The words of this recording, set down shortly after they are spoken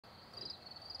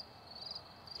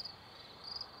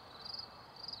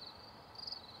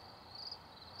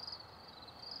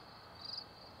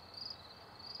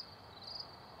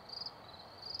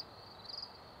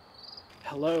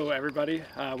Hello everybody,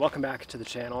 welcome back to the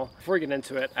channel. Before we get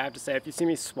into it, I have to say if you see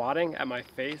me swatting at my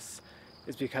face,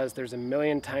 it's because there's a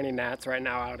million tiny gnats right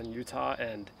now out in Utah,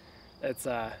 and it's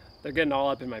they're getting all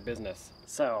up in my business.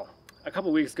 So a couple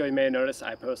weeks ago you may have noticed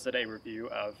I posted a review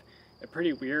of a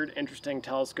pretty weird, interesting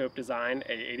telescope design,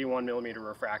 a 81mm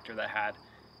refractor that had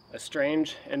a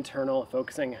strange internal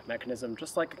focusing mechanism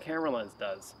just like a camera lens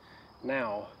does.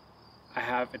 Now I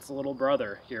have its little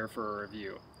brother here for a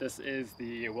review. This is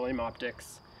the William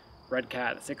Optics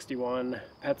RedCat61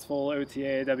 Petsful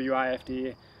OTA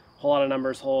WIFD. Whole lot of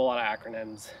numbers, whole lot of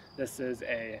acronyms. This is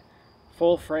a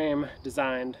full frame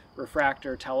designed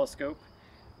refractor telescope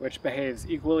which behaves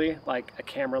equally like a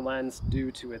camera lens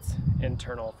due to its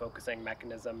internal focusing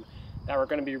mechanism that we're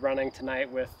going to be running tonight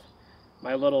with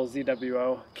my little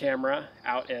ZWO camera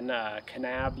out in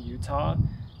Kanab, Utah.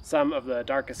 Some of the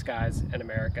darkest skies in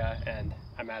America, and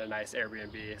I'm at a nice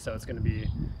Airbnb, so it's going to be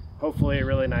hopefully a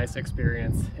really nice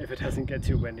experience if it doesn't get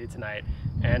too windy tonight,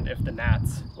 and if the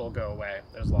gnats will go away.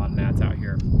 There's a lot of gnats out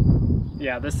here.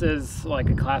 Yeah, this is like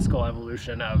a classical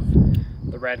evolution of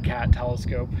the RedCat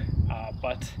telescope,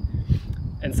 but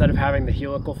instead of having the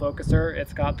helical focuser,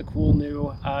 it's got the cool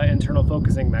new internal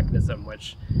focusing mechanism,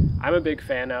 which I'm a big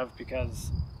fan of because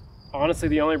honestly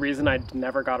the only reason I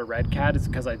never got a RedCat is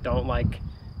because I don't like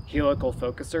helical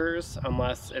focusers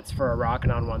unless it's for a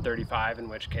Rokinon 135, in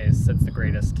which case it's the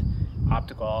greatest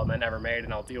optical element ever made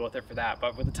and I'll deal with it for that.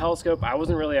 But with the telescope I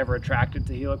wasn't really ever attracted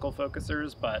to helical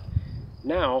focusers, but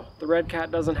now the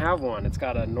RedCat doesn't have one. It's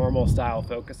got a normal style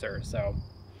focuser, so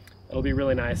it'll be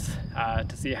really nice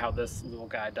to see how this little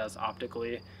guy does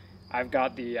optically. I've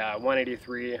got the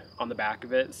 183 on the back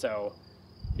of it, so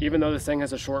even though this thing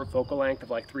has a short focal length of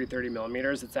like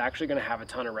 330mm, it's actually going to have a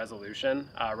ton of resolution,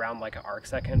 around like an arc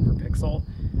second per pixel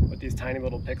with these tiny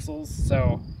little pixels.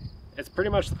 So it's pretty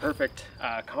much the perfect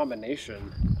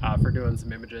combination for doing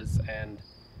some images, and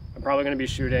I'm probably going to be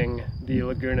shooting the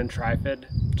Lagoon and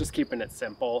Trifid, just keeping it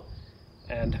simple,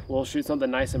 and we'll shoot something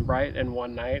nice and bright in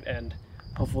one night and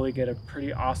hopefully get a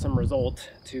pretty awesome result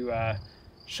to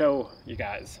show you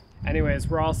guys. Anyways,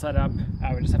 we're all set up.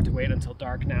 We just have to wait until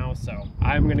dark now, so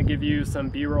I'm going to give you some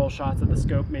B-roll shots of the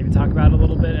scope, maybe talk about it a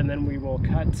little bit, and then we will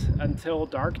cut until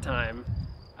dark time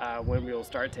when we will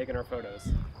start taking our photos.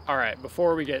 Alright,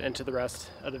 before we get into the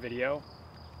rest of the video,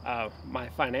 my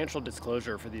financial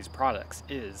disclosure for these products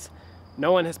is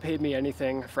no one has paid me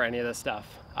anything for any of this stuff.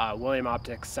 William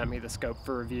Optics sent me the scope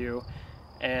for review,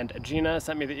 and Gina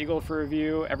sent me the Eagle for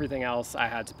review. Everything else I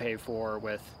had to pay for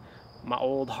with my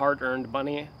old hard-earned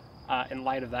money. In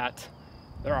light of that,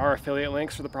 there are affiliate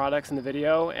links for the products in the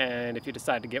video, and if you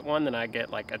decide to get one, then I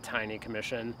get like a tiny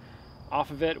commission off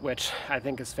of it, which I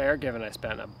think is fair given I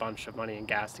spent a bunch of money in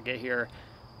gas to get here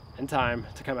and time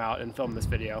to come out and film this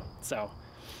video. So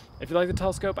if you like the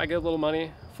telescope, I get a little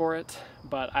money for it,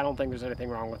 but I don't think there's anything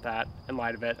wrong with that. In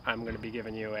light of it, I'm going to be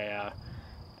giving you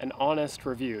an honest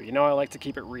review. You know, I like to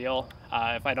keep it real.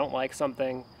 If I don't like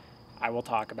something, I will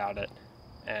talk about it,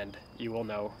 and you will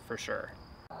know for sure.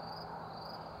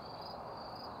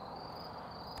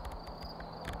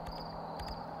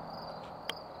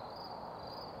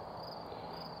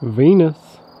 Venus.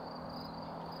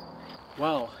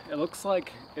 Well, it looks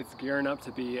like it's gearing up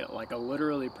to be like a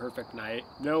literally perfect night.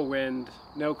 No wind,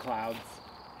 no clouds,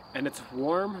 and it's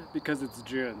warm because it's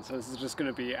June, so this is just going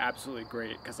to be absolutely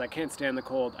great because I can't stand the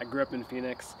cold. I grew up in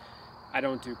Phoenix. I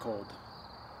don't do cold.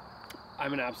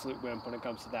 I'm an absolute wimp when it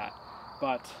comes to that.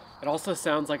 But it also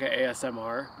sounds like an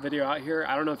ASMR video out here.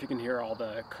 I don't know if you can hear all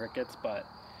the crickets, but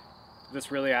this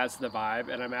really adds to the vibe,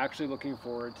 and I'm actually looking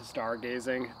forward to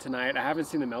stargazing tonight. I haven't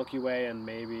seen the Milky Way in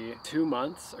maybe 2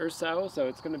 months or so, so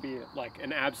it's going to be like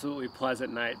an absolutely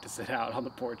pleasant night to sit out on the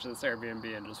porch of this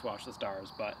Airbnb and just watch the stars.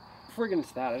 But before we get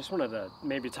into that, I just wanted to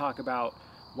maybe talk about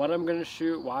what I'm going to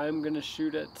shoot, why I'm going to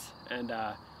shoot it, and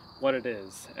what it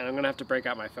is. And I'm going to have to break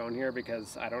out my phone here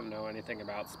because I don't know anything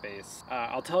about space.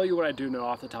 I'll tell you what I do know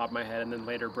off the top of my head, and then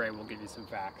later Bray will give you some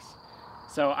facts.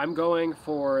 So I'm going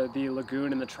for the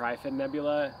Lagoon and the Trifid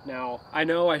Nebula. Now, I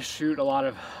know I shoot a lot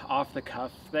of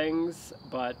off-the-cuff things,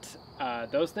 but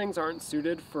those things aren't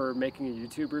suited for making a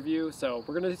YouTube review, so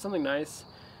we're going to do something nice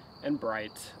and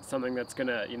bright, something that's going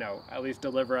to, you know, at least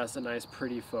deliver us a nice,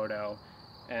 pretty photo,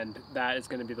 and that is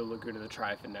going to be the Lagoon and the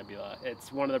Trifid Nebula.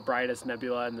 It's one of the brightest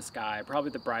nebula in the sky,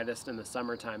 probably the brightest in the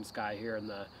summertime sky here in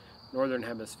the northern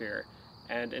hemisphere.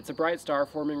 And it's a bright star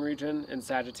forming region in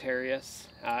Sagittarius,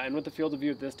 and with the field of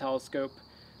view of this telescope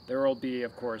there will be,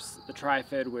 of course, the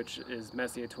Trifid, which is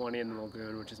Messier 20, and the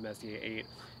Lagoon, which is Messier 8,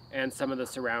 and some of the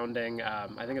surrounding,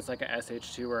 I think it's like a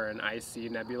SH2 or an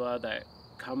IC nebula that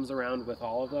comes around with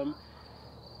all of them.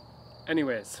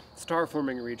 Anyways, star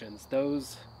forming regions,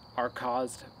 those are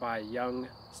caused by young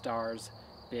stars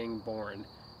being born.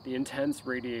 The intense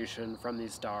radiation from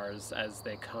these stars as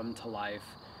they come to life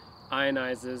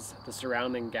ionizes the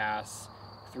surrounding gas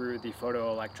through the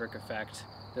photoelectric effect.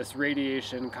 This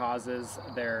radiation causes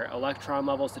their electron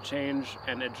levels to change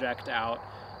and eject out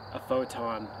a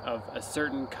photon of a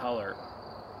certain color.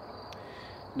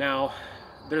 Now,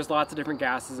 there's lots of different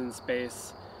gases in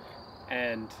space,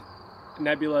 and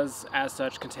nebulas as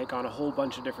such can take on a whole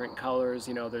bunch of different colors.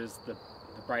 You know, there's the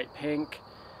bright pink,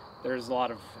 there's a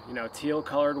lot of, teal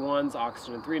colored ones,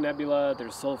 Oxygen 3 Nebula,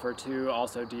 there's Sulfur 2,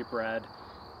 also deep red.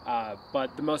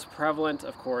 But the most prevalent,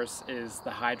 of course, is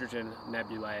the hydrogen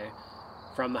nebulae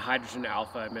from the hydrogen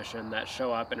alpha emission that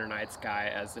show up in our night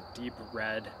sky as a deep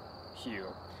red hue.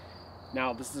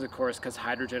 Now, this is, of course, because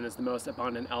hydrogen is the most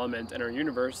abundant element in our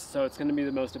universe, so it's going to be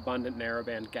the most abundant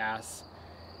narrowband gas.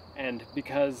 And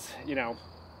because,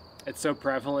 it's so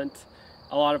prevalent,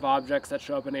 a lot of objects that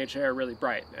show up in HA are really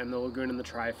bright, and the lagoon and the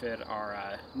Trifid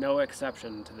are no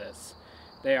exception to this.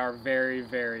 They are very,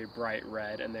 very bright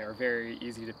red, and they are very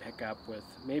easy to pick up with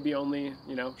maybe only,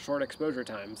 short exposure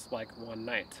times, like one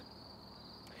night.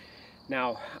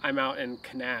 Now, I'm out in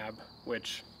Kanab,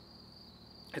 which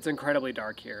it's incredibly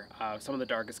dark here, some of the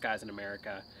darkest skies in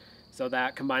America. So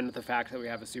that, combined with the fact that we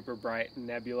have a super bright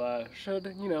nebula,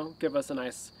 should, give us a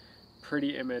nice,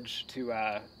 pretty image to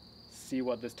see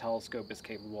what this telescope is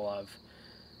capable of.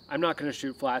 I'm not going to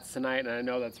shoot flats tonight, and I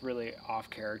know that's really off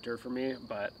character for me,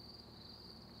 but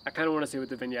I kind of want to see what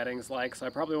the vignetting's like, so I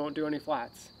probably won't do any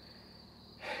flats.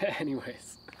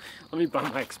 Anyways, let me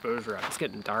bump my exposure up. It's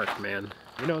getting dark, man.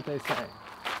 You know what they say.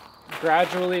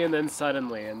 Gradually and then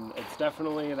suddenly, and it's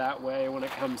definitely that way when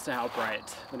it comes to how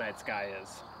bright the night sky is.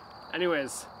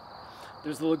 Anyways,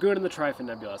 there's the lagoon and the Trifid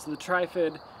nebula. So the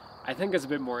Trifid, I think, is a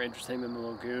bit more interesting than the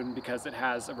lagoon because it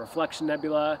has a reflection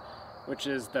nebula, which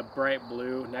is the bright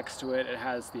blue. Next to it, it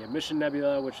has the emission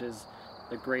nebula, which is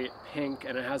the great pink,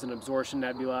 and it has an absorption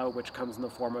nebula, which comes in the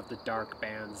form of the dark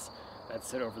bands that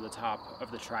sit over the top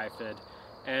of the Trifid.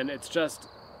 And it's just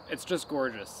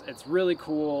gorgeous. It's really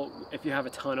cool if you have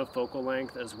a ton of focal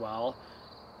length as well.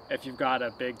 If you've got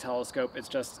a big telescope, it's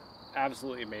just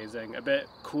absolutely amazing. A bit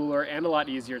cooler and a lot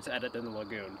easier to edit than the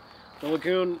lagoon. The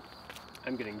lagoon,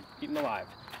 I'm getting eaten alive.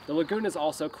 The lagoon is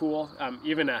also cool,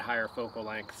 even at higher focal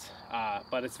lengths,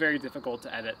 but it's very difficult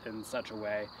to edit in such a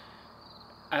way.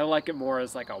 I like it more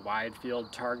as like a wide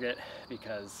field target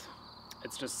because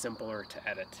it's just simpler to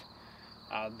edit.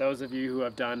 Those of you who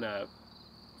have done a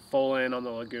full in on the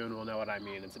lagoon will know what I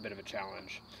mean. It's a bit of a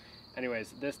challenge.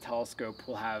 Anyways, this telescope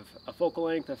will have a focal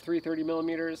length of 330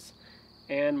 millimeters,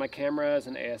 and my camera is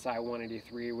an ASI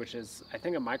 183, which is, I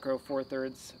think, a micro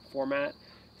 4/3 format.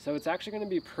 So it's actually going to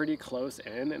be pretty close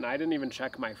in, and I didn't even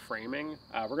check my framing.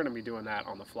 We're going to be doing that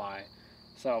on the fly.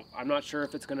 So I'm not sure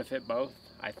if it's going to fit both.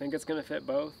 I think it's going to fit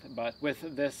both, but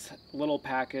with this little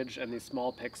package and these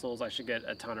small pixels, I should get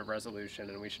a ton of resolution,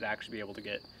 and we should actually be able to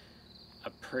get a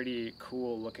pretty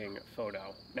cool looking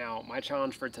photo. Now, my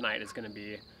challenge for tonight is going to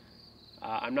be,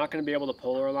 I'm not going to be able to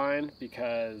polar align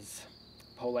because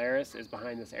Polaris is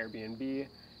behind this Airbnb,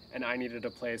 and I needed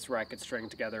a place where I could string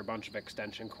together a bunch of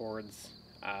extension cords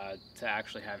to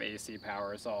actually have AC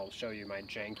power, so I'll show you my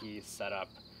janky setup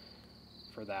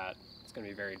for that. It's going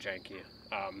to be very janky.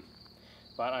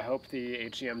 But I hope the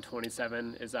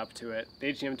HEM27 is up to it.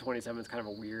 The HEM27 is kind of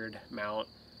a weird mount.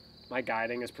 My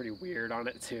guiding is pretty weird on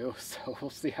it too, so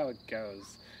we'll see how it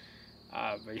goes.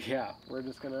 But yeah, we're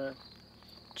just gonna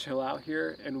chill out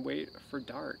here and wait for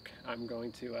dark. I'm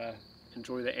going to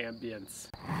enjoy the ambience.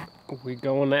 We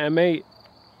going to M8.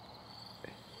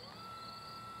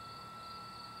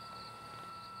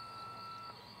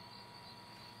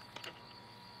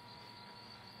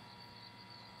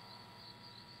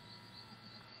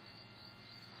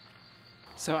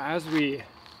 So as we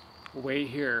wait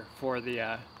here for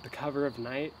the cover of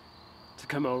night to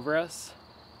come over us,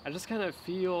 I just kind of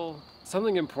feel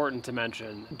something important to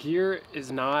mention. Gear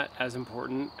is not as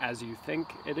important as you think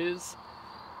it is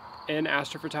in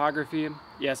astrophotography.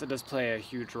 Yes, it does play a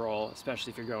huge role,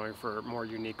 especially if you're going for more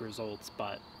unique results,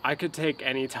 but I could take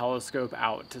any telescope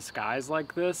out to skies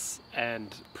like this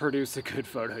and produce a good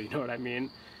photo, you know what I mean?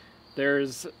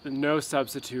 There's no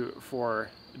substitute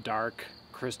for dark,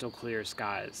 crystal clear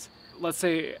skies. Let's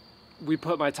say we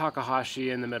put my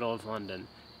Takahashi in the middle of London.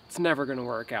 It's never going to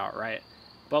work out, right?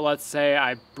 But let's say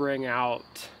I bring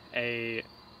out a,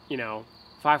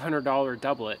 $500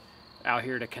 doublet out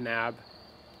here to Kanab.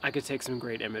 I could take some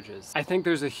great images. I think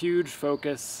there's a huge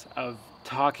focus of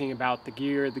talking about the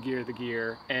gear,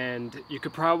 and you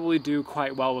could probably do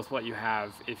quite well with what you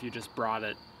have if you just brought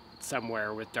it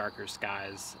somewhere with darker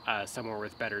skies, somewhere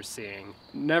with better seeing.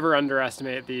 Never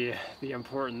underestimate the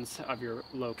importance of your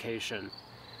location.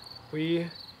 We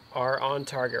are on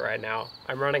target right now.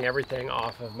 I'm running everything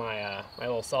off of my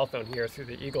little cell phone here through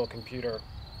the Eagle computer.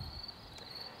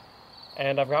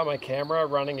 And I've got my camera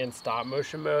running in stop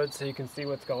motion mode so you can see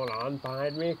what's going on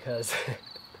behind me, because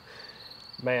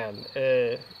man,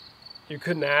 you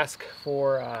couldn't ask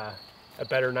for a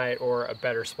better night or a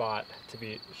better spot to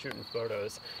be shooting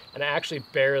photos. And I actually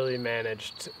barely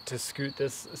managed to scoot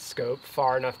this scope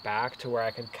far enough back to where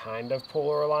I could kind of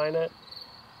polar align it.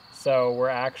 So we're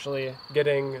actually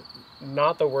getting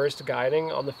not the worst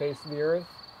guiding on the face of the earth,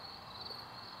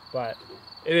 but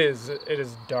it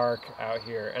is dark out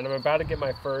here, and I'm about to get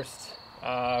my first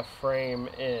frame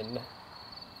in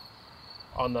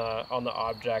on the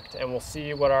object, and we'll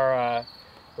see what our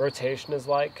rotation is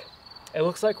like. It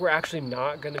looks like we're actually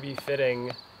not going to be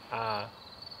fitting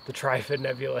the Trifid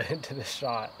Nebula into the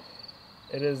shot.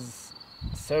 It is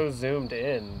so zoomed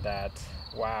in that,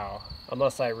 wow,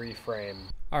 unless I reframe.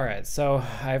 Alright, so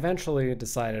I eventually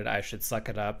decided I should suck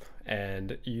it up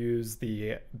and use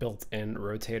the built-in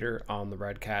rotator on the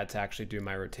RedCat to actually do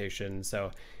my rotation.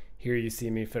 So here you see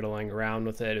me fiddling around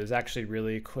with it. It was actually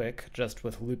really quick, just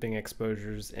with looping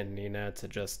exposures in Nina, to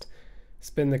just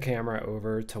spin the camera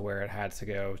over to where it had to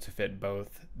go to fit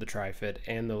both the Trifid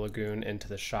and the Lagoon into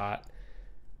the shot.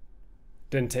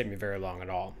 Didn't take me very long at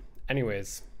all.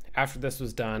 Anyways, after this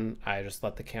was done, I just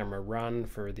let the camera run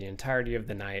for the entirety of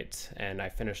the night, and I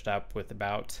finished up with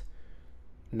about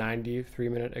 90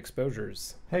 3-minute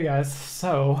exposures. Hey guys,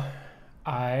 so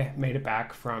I made it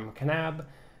back from Kanab.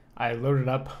 I loaded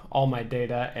up all my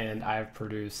data, and I've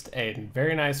produced a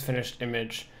very nice finished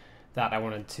image that I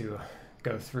wanted to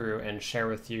go through and share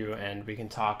with you, and we can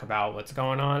talk about what's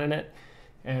going on in it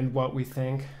and what we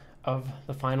think of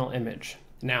the final image.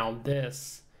 Now,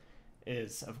 this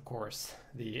is, of course,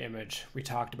 the image we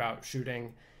talked about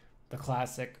shooting, the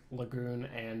classic Lagoon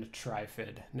and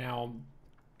Trifid. Now,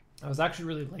 I was actually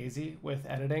really lazy with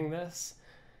editing this.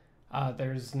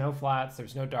 There's no flats,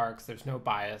 there's no darks, there's no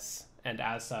bias, and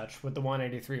as such, with the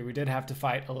 183, we did have to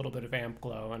fight a little bit of amp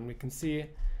glow, and we can see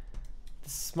the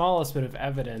smallest bit of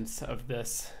evidence of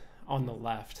this on the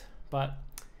left, but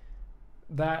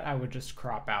that I would just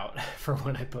crop out for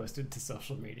when I posted to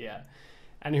social media.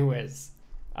 Anyways,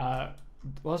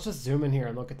 let's just zoom in here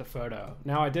and look at the photo.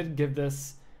 Now, I did give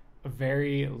this a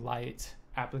very light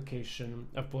application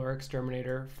of Blur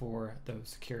Exterminator for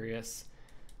those curious.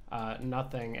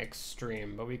 Nothing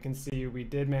extreme, but we can see we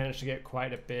did manage to get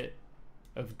quite a bit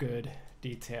of good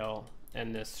detail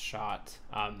in this shot.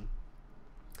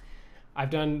 I've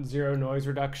done zero noise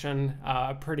reduction,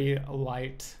 a pretty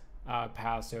light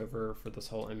pass over for this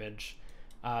whole image.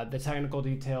 The technical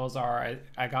details are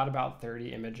I got about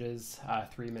 30 images,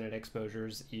 3-minute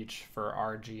exposures each for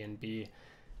R, G, and B.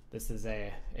 This is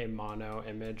a mono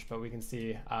image, but we can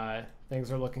see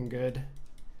things are looking good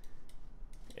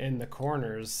in the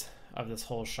corners of this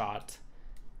whole shot,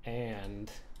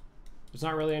 and there's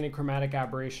not really any chromatic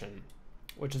aberration,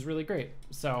 which is really great.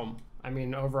 So, I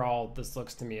mean, overall, this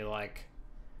looks to me like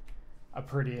a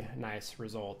pretty nice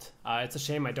result. It's a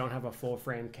shame I don't have a full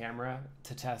frame camera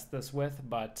to test this with,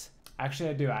 but actually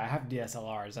I do. I have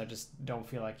DSLRs. I just don't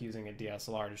feel like using a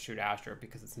DSLR to shoot astro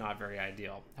because it's not very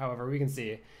ideal. However, we can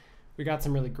see we got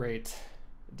some really great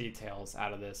details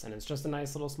out of this, and it's just a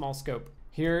nice little small scope.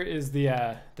 Here is the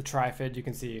Trifid. You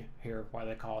can see here why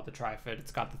they call it the Trifid.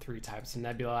 It's got the 3 types of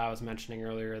nebula I was mentioning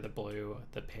earlier, the blue,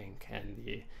 the pink, and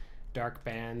the dark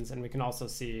bands, and we can also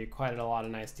see quite a lot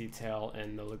of nice detail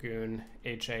in the Lagoon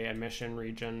HA emission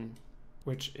region,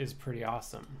 which is pretty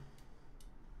awesome.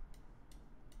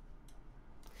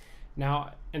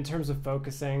 Now, in terms of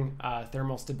focusing,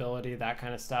 thermal stability, that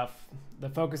kind of stuff, the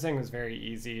focusing was very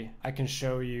easy. I can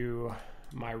show you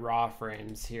my raw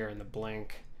frames here in the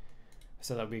blink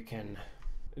so that we can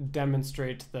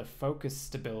demonstrate the focus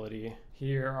stability.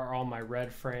 Here are all my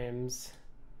red frames.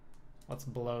 Let's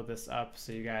blow this up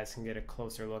so you guys can get a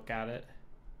closer look at it.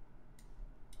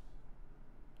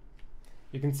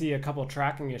 You can see a couple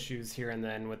tracking issues here and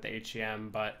then with the HEM,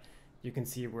 but you can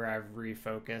see where I've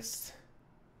refocused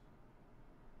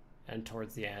and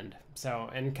towards the end. So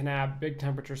in Kanab, big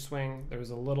temperature swing. There was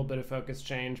a little bit of focus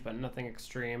change, but nothing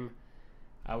extreme.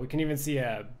 We can even see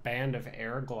a band of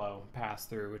air glow pass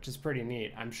through, which is pretty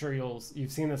neat. I'm sure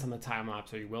you've seen this on the time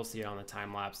lapse, or you will see it on the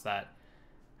time lapse, that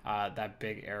that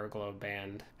big air glow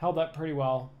band held up pretty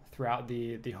well throughout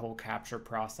the whole capture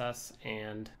process.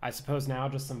 And I suppose now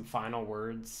just some final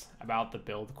words about the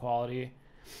build quality.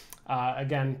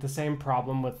 Again, the same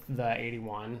problem with the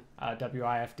 81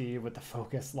 WIFD with the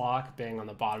focus lock being on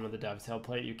the bottom of the dovetail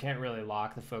plate. You can't really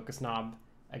lock the focus knob.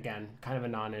 Again, kind of a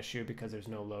non-issue because there's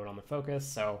no load on the focus.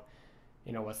 So,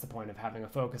 you know, what's the point of having a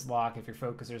focus lock if your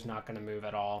focuser's not going to move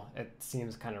at all? It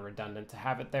seems kind of redundant to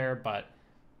have it there, but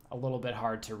a little bit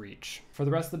hard to reach. For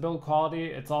the rest of the build quality,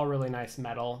 it's all really nice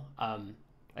metal.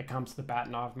 It comes with the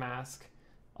Batinov mask,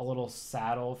 a little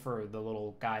saddle for the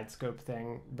little guide scope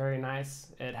thing, very nice.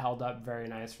 It held up very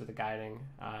nice for the guiding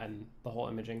and the whole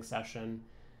imaging session.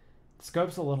 The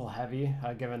scope's a little heavy,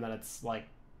 given that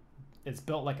it's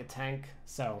built like a tank,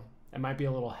 so it might be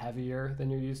a little heavier than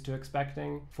you're used to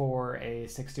expecting for a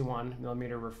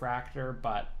 61mm refractor,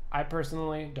 but I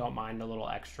personally don't mind a little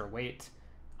extra weight.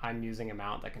 I'm using a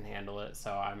mount that can handle it,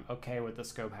 so I'm okay with the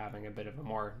scope having a bit of a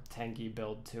more tanky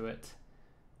build to it.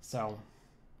 So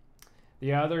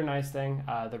the other nice thing,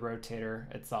 the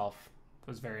rotator itself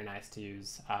was very nice to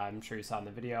use. I'm sure you saw in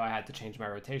the video, I had to change my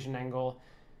rotation angle.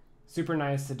 Super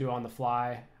nice to do on the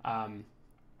fly.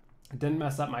 It didn't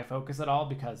mess up my focus at all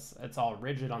because it's all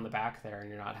rigid on the back there and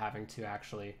you're not having to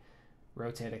actually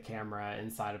rotate a camera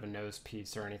inside of a nose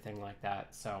piece or anything like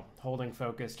that. So holding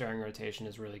focus during rotation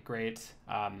is really great.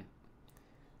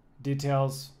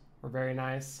 Details were very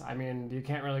nice. I mean, you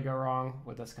can't really go wrong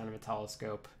with this kind of a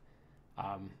telescope.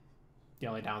 The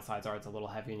only downsides are it's a little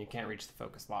heavy and you can't reach the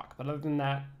focus lock. But other than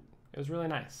that, it was really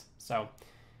nice. So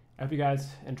I hope you guys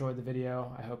enjoyed the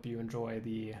video. I hope you enjoy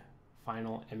the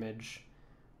final image,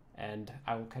 and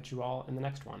I will catch you all in the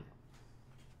next one.